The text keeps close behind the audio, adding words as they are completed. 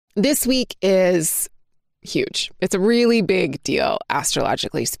This week is huge. It's a really big deal,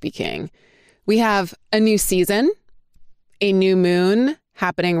 astrologically speaking. We have a new season, a new moon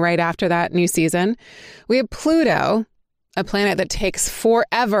happening right after that new season. We have Pluto, a planet that takes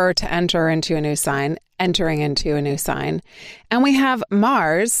forever to enter into a new sign, entering into a new sign. And we have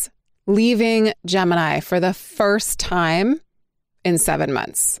Mars leaving Gemini for the first time in 7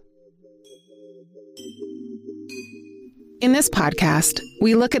 months. In this podcast,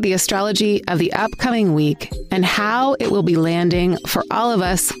 we look at the astrology of the upcoming week and how it will be landing for all of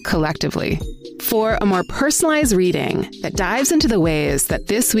us collectively. For a more personalized reading that dives into the ways that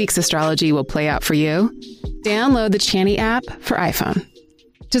this week's astrology will play out for you, download the Chani app for iPhone.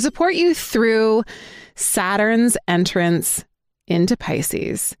 To support you through Saturn's entrance into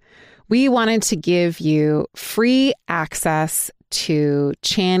Pisces, we wanted to give you free access to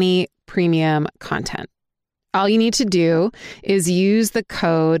Chani premium content. All you need to do is use the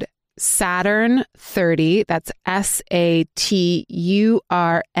code SATURN30, that's SATURN,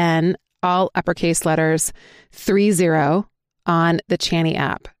 all uppercase letters, 30 on the Chani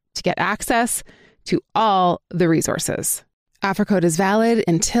app to get access to all the resources. Offer code is valid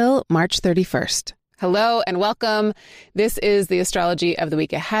until March 31st. Hello and welcome. This is the Astrology of the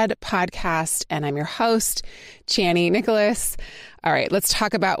Week Ahead podcast, and I'm your host, Chani Nicholas. All right, let's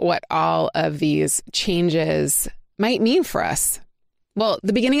talk about what all of these changes might mean for us. Well,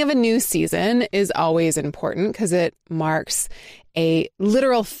 the beginning of a new season is always important because it marks a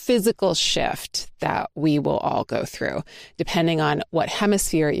literal physical shift that we will all go through, depending on what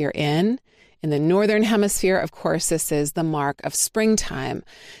hemisphere you're in. In the northern hemisphere, of course, this is the mark of springtime.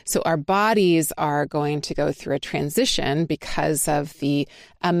 So our bodies are going to go through a transition because of the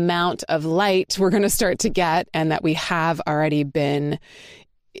amount of light we're going to start to get and that we have already been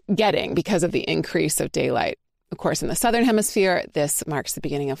getting because of the increase of daylight. Of course, in the southern hemisphere, this marks the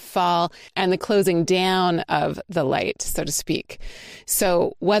beginning of fall and the closing down of the light, so to speak.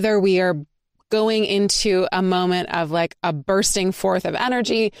 So whether we are going into a moment of like a bursting forth of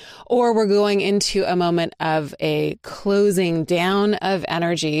energy, or we're going into a moment of a closing down of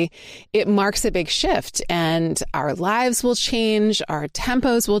energy, it marks a big shift and our lives will change, our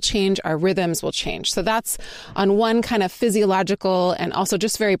tempos will change, our rhythms will change. So that's on one kind of physiological and also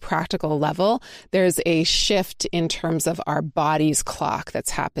just very practical level. There's a shift in terms of our body's clock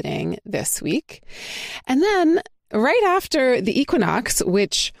that's happening this week. And then right after the equinox,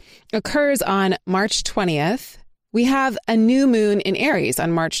 which occurs on March 20th, we have a new moon in Aries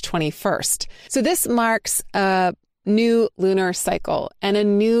on March 21st. So this marks a new lunar cycle and a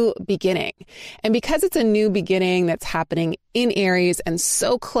new beginning. And because it's a new beginning that's happening in Aries and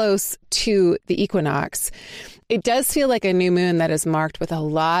so close to the equinox, it does feel like a new moon that is marked with a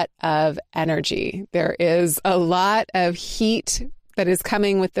lot of energy. There is a lot of heat that is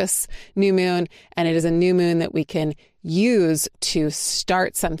coming with this new moon, and it is a new moon that we can use to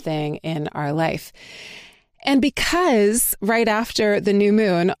start something in our life. And because right after the new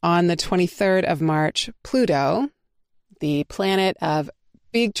moon on the 23rd of March, Pluto, the planet of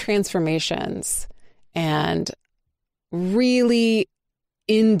big transformations and really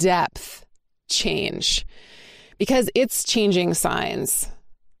in-depth change, because it's changing signs,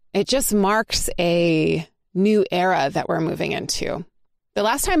 it just marks a new era that we're moving into. The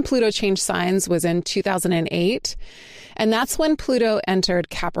last time Pluto changed signs was in 2008, and that's when Pluto entered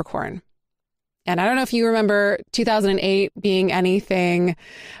Capricorn. And I don't know if you remember 2008 being anything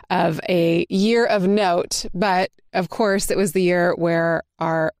of a year of note, but of course it was the year where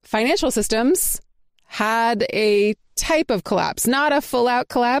our financial systems had a type of collapse, not a full out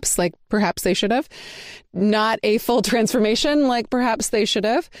collapse like perhaps they should have, not a full transformation like perhaps they should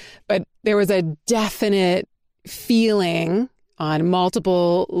have, but there was a definite feeling on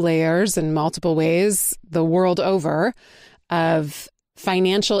multiple layers and multiple ways the world over of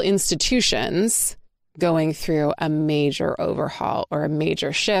financial institutions going through a major overhaul or a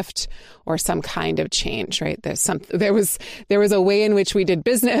major shift or some kind of change, right? There was a way in which we did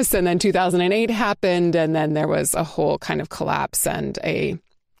business, and then 2008 happened, and then there was a whole kind of collapse and a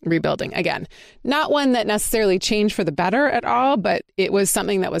rebuilding. Again, not one that necessarily changed for the better at all, but it was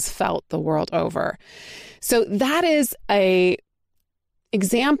something that was felt the world over. So that is a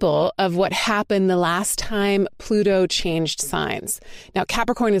example of what happened the last time Pluto changed signs. Now,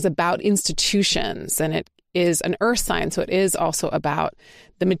 Capricorn is about institutions, and it is an earth sign, so it is also about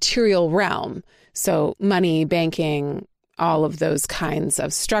the material realm. So money, banking, all of those kinds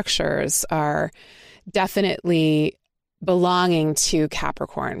of structures are definitely belonging to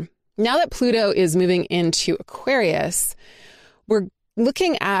Capricorn. Now that Pluto is moving into Aquarius, we're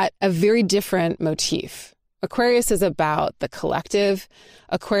looking at a very different motif. Aquarius is about the collective.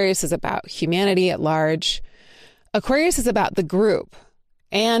 Aquarius is about humanity at large. Aquarius is about the group.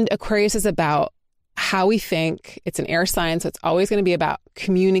 And Aquarius is about how we think. It's an air sign, so it's always going to be about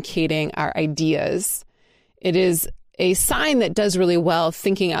communicating our ideas. It is a sign that does really well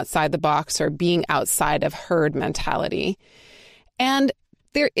thinking outside the box or being outside of herd mentality. And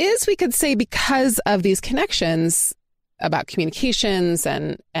there is, we could say, because of these connections about communications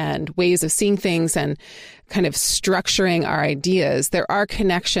and ways of seeing things and kind of structuring our ideas, there are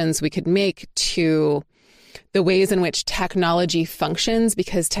connections we could make to the ways in which technology functions,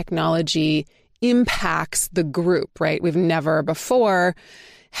 because technology impacts the group, right? We've never before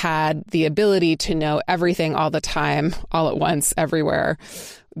had the ability to know everything all the time, all at once, everywhere,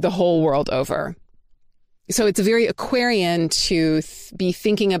 the whole world over. So it's very Aquarian to be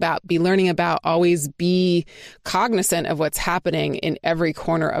thinking about, be learning about, always be cognizant of what's happening in every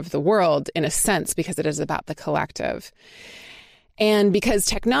corner of the world, in a sense, because it is about the collective. And because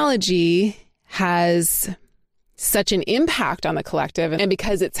technology has such an impact on the collective, and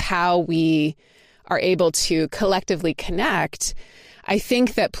because it's how we are able to collectively connect, I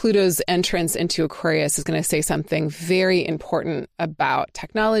think that Pluto's entrance into Aquarius is going to say something very important about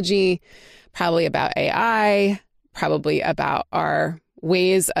technology, probably about AI, probably about our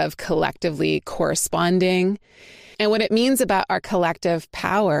ways of collectively corresponding, and what it means about our collective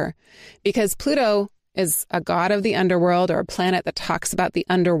power. Because Pluto is a god of the underworld, or a planet that talks about the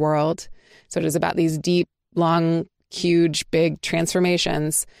underworld. So it is about these deep, long, huge, big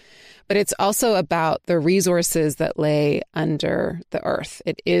transformations. But it's also about the resources that lay under the earth.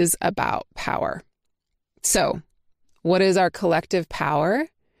 It is about power. So, what is our collective power?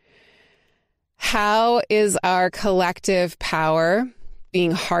 How is our collective power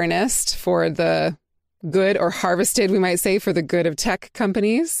being harnessed for the good, or harvested, we might say, for the good of tech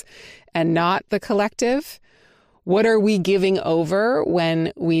companies and not the collective? What are we giving over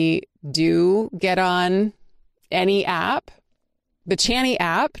when we do get on any app? The Chani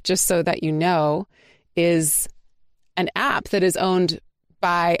app, just so that you know, is an app that is owned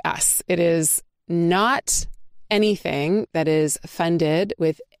by us. It is not anything that is funded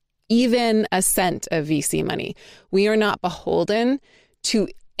with even a cent of VC money. We are not beholden to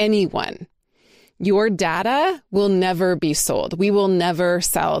anyone. Your data will never be sold. We will never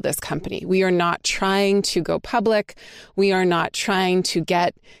sell this company. We are not trying to go public. We are not trying to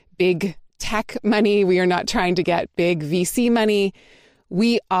get big tech money. We are not trying to get big VC money.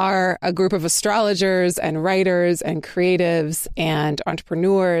 We are a group of astrologers and writers and creatives and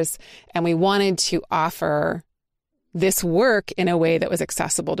entrepreneurs, and we wanted to offer this work in a way that was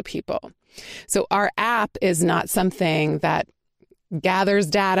accessible to people. So our app is not something that gathers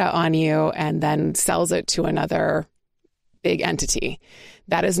data on you and then sells it to another big entity.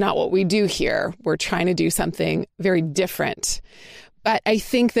 That is not what we do here. We're trying to do something very different. But I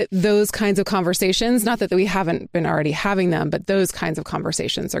think that those kinds of conversations, not that we haven't been already having them, but those kinds of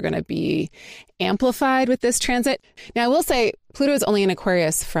conversations are going to be amplified with this transit. Now, I will say Pluto is only in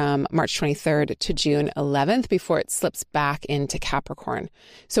Aquarius from March 23rd to June 11th before it slips back into Capricorn.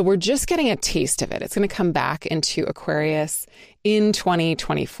 So we're just getting a taste of it. It's going to come back into Aquarius in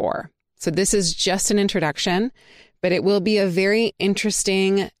 2024. So this is just an introduction, but it will be a very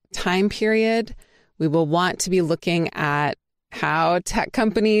interesting time period. We will want to be looking at how tech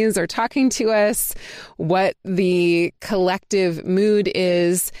companies are talking to us, what the collective mood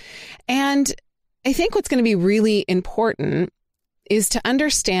is. And I think what's going to be really important is to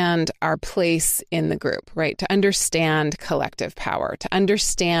understand our place in the group, right? To understand collective power, to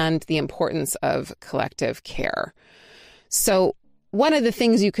understand the importance of collective care. So one of the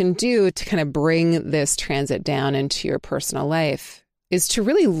things you can do to kind of bring this transit down into your personal life is to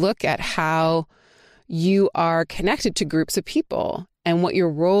really look at how you are connected to groups of people and what your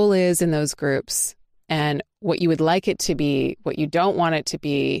role is in those groups and what you would like it to be, what you don't want it to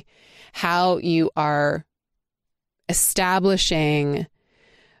be, how you are establishing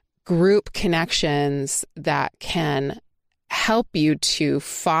group connections that can help you to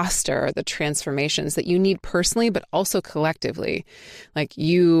foster the transformations that you need personally, but also collectively. Like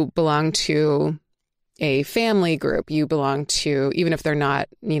you belong to a family group, you belong to, even if they're not,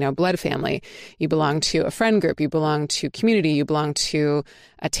 blood family, you belong to a friend group, you belong to community, you belong to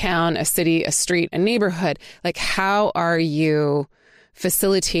a town, a city, a street, a neighborhood. Like, how are you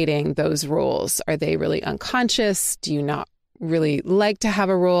facilitating those roles? Are they really unconscious? Do you not really like to have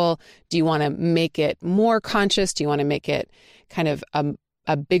a role? Do you want to make it more conscious? Do you want to make it kind of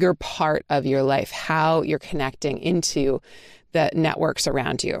a bigger part of your life, how you're connecting into the networks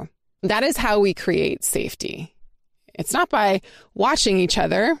around you? That is how we create safety. It's not by watching each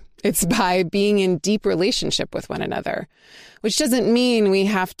other It's by being in deep relationship with one another, which doesn't mean we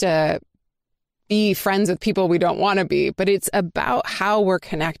have to be friends with people we don't want to be, but it's about how we're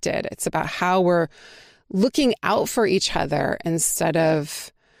connected. It's about how we're looking out for each other instead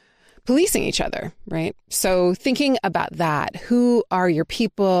of policing each other, right? So thinking about that, who are your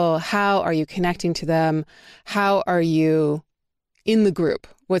people? How are you connecting to them? How are you in the group?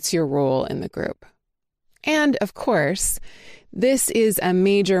 What's your role in the group? And of course, this is a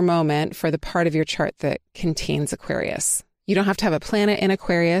major moment for the part of your chart that contains Aquarius. You don't have to have a planet in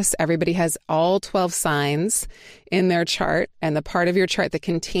Aquarius. Everybody has all 12 signs in their chart, and the part of your chart that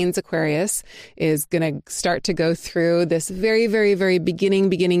contains Aquarius is going to start to go through this very, very, very beginning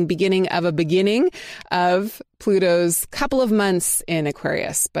of Pluto's couple of months in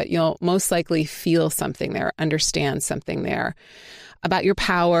Aquarius. But you'll most likely feel something there, understand something there about your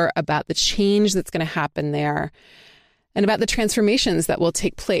power, about the change that's going to happen there, and about the transformations that will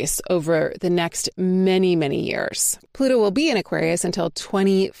take place over the next many, many years. Pluto will be in Aquarius until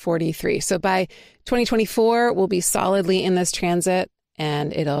 2043. So by 2024, we'll be solidly in this transit,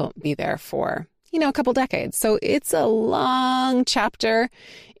 and it'll be there for, a couple decades. So it's a long chapter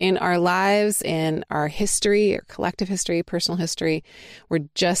in our lives, in our history, our collective history, personal history. We're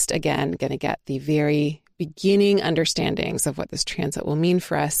just, again, going to get the very beginning understandings of what this transit will mean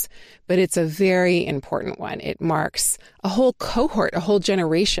for us, but it's a very important one. It marks a whole cohort, a whole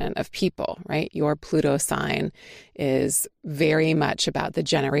generation of people, right? Your Pluto sign is very much about the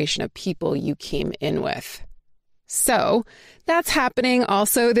generation of people you came in with. So that's happening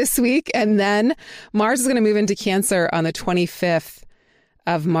also this week. And then Mars is going to move into Cancer on the 25th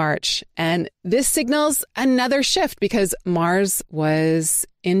of March. And this signals another shift because Mars was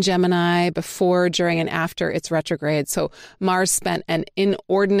in Gemini before, during, and after its retrograde. So Mars spent an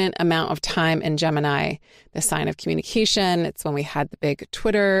inordinate amount of time in Gemini, the sign of communication. It's when we had the big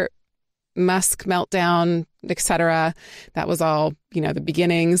Twitter Musk meltdown, etc. That was all, the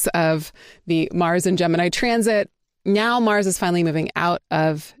beginnings of the Mars and Gemini transit. Now Mars is finally moving out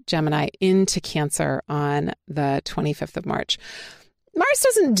of Gemini into Cancer on the 25th of March. Mars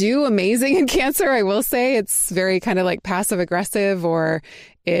doesn't do amazing in Cancer, I will say. It's very kind of like passive aggressive, or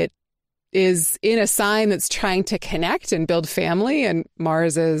it is in a sign that's trying to connect and build family. And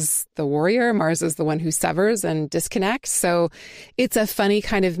Mars is the warrior. Mars is the one who severs and disconnects. So it's a funny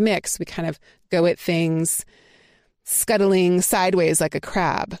kind of mix. We kind of go at things scuttling sideways like a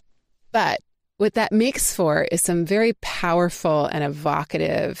crab. But what that makes for is some very powerful and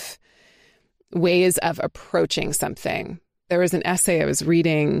evocative ways of approaching something. There was an essay I was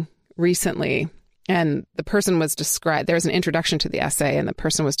reading recently, and the person was there was an introduction to the essay, and the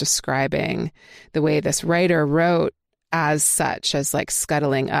person was describing the way this writer wrote as such, as like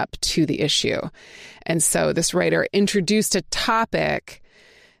scuttling up to the issue. And so this writer introduced a topic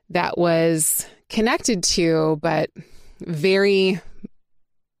that was connected to, but very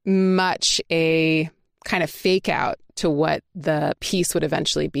much a kind of fake out to what the piece would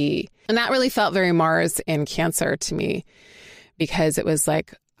eventually be. And that really felt very Mars in Cancer to me, because it was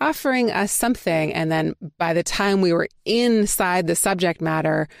like offering us something. And then by the time we were inside the subject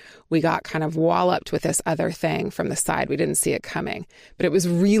matter, we got kind of walloped with this other thing from the side. We didn't see it coming, but it was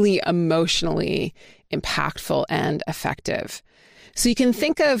really emotionally impactful and effective. So you can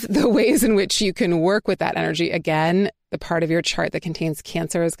think of the ways in which you can work with that energy. Again, the part of your chart that contains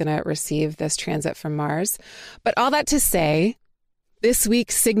Cancer is going to receive this transit from Mars. But all that to say, this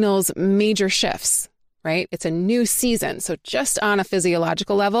week signals major shifts. Right? It's a new season. So just on a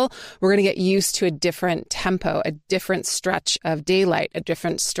physiological level, we're going to get used to a different tempo, a different stretch of daylight, a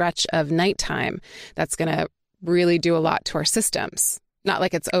different stretch of nighttime. That's going to really do a lot to our systems. Not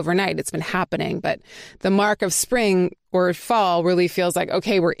like it's overnight. It's been happening, but the mark of spring or fall really feels like,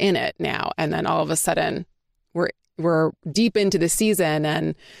 okay, we're in it now. And then all of a sudden we're deep into the season,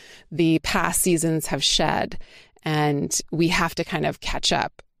 and the past seasons have shed, and we have to kind of catch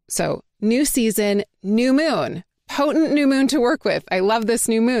up. So new season, new moon, potent new moon to work with. I love this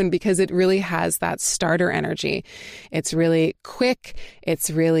new moon because it really has that starter energy. It's really quick. It's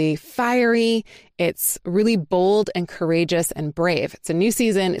really fiery. It's really bold and courageous and brave. It's a new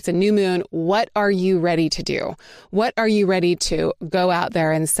season. It's a new moon. What are you ready to do? What are you ready to go out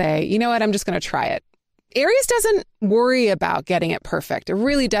there and say, you know what, I'm just going to try it? Aries doesn't worry about getting it perfect. It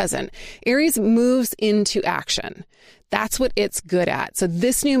really doesn't. Aries moves into action. That's what it's good at. So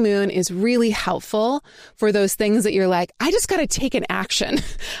this new moon is really helpful for those things that you're like, I just got to take an action.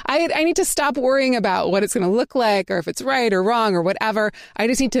 I need to stop worrying about what it's going to look like or if it's right or wrong or whatever. I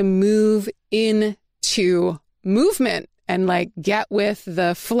just need to move into movement and like get with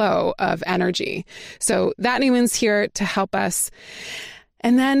the flow of energy. So that new moon's here to help us.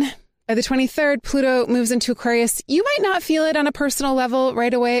 And then by the 23rd, Pluto moves into Aquarius. You might not feel it on a personal level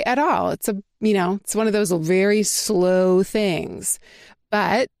right away at all. It's it's one of those very slow things,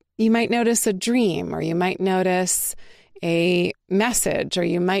 but you might notice a dream, or you might notice a message, or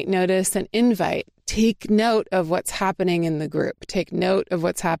you might notice an invite. Take note of what's happening in the group. Take note of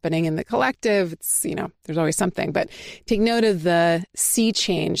what's happening in the collective. It's, there's always something, but take note of the sea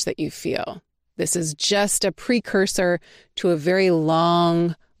change that you feel. This is just a precursor to a very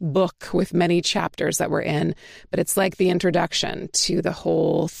long book with many chapters that we're in, but it's like the introduction to the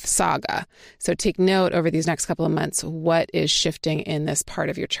whole saga. So take note over these next couple of months, what is shifting in this part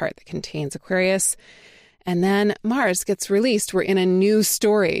of your chart that contains Aquarius. And then Mars gets released. We're in a new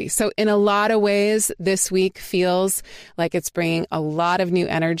story. So in a lot of ways, this week feels like it's bringing a lot of new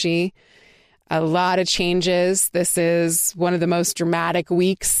energy, a lot of changes. This is one of the most dramatic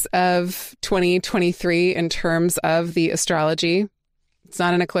weeks of 2023 in terms of the astrology. It's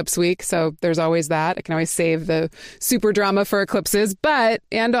not an eclipse week, so there's always that. I can always save the super drama for eclipses,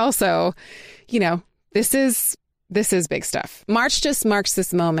 and also, this is big stuff. March just marks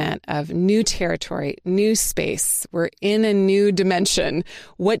this moment of new territory, new space. We're in a new dimension.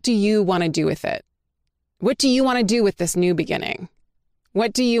 What do you want to do with it? What do you want to do with this new beginning?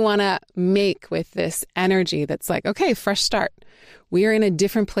 What do you want to make with this energy that's like, okay, fresh start. We are in a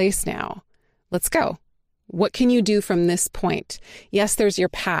different place now. Let's go. What can you do from this point? Yes, there's your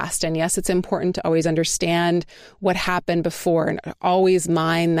past. And yes, it's important to always understand what happened before and always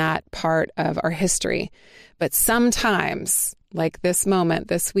mine that part of our history. But sometimes, like this moment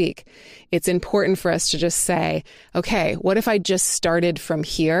this week, it's important for us to just say, okay, what if I just started from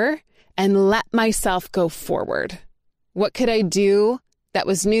here and let myself go forward? What could I do that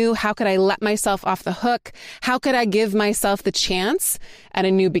was new? How could I let myself off the hook? How could I give myself the chance at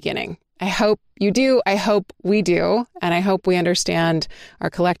a new beginning? I hope you do. I hope we do. And I hope we understand our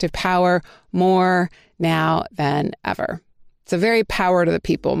collective power more now than ever. It's a very power to the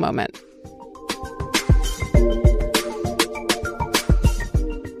people moment.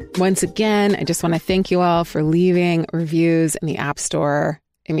 Once again, I just want to thank you all for leaving reviews in the App Store.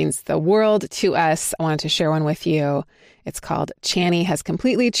 It means the world to us. I wanted to share one with you. It's called Chani Has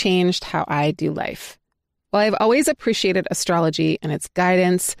Completely Changed How I Do Life. While I've always appreciated astrology and its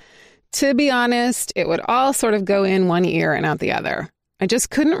guidance, to be honest, it would all sort of go in one ear and out the other. I just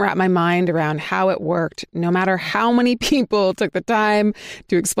couldn't wrap my mind around how it worked, no matter how many people took the time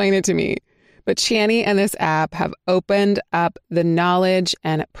to explain it to me. But Chani and this app have opened up the knowledge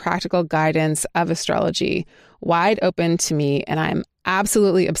and practical guidance of astrology wide open to me, and I'm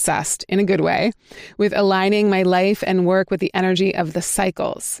absolutely obsessed, in a good way, with aligning my life and work with the energy of the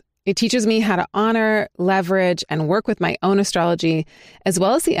cycles. It teaches me how to honor, leverage, and work with my own astrology, as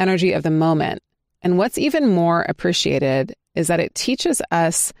well as the energy of the moment. And what's even more appreciated is that it teaches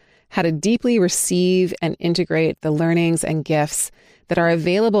us how to deeply receive and integrate the learnings and gifts that are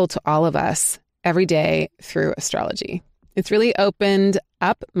available to all of us every day through astrology. It's really opened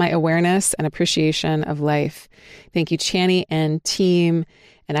up my awareness and appreciation of life. Thank you, Chani and team,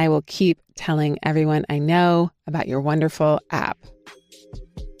 and I will keep telling everyone I know about your wonderful app.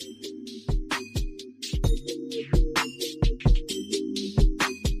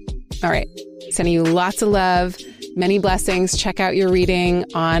 All right, sending you lots of love, many blessings. Check out your reading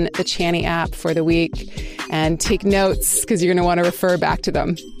on the Chani app for the week and take notes because you're going to want to refer back to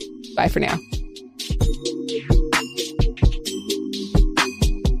them. Bye for now.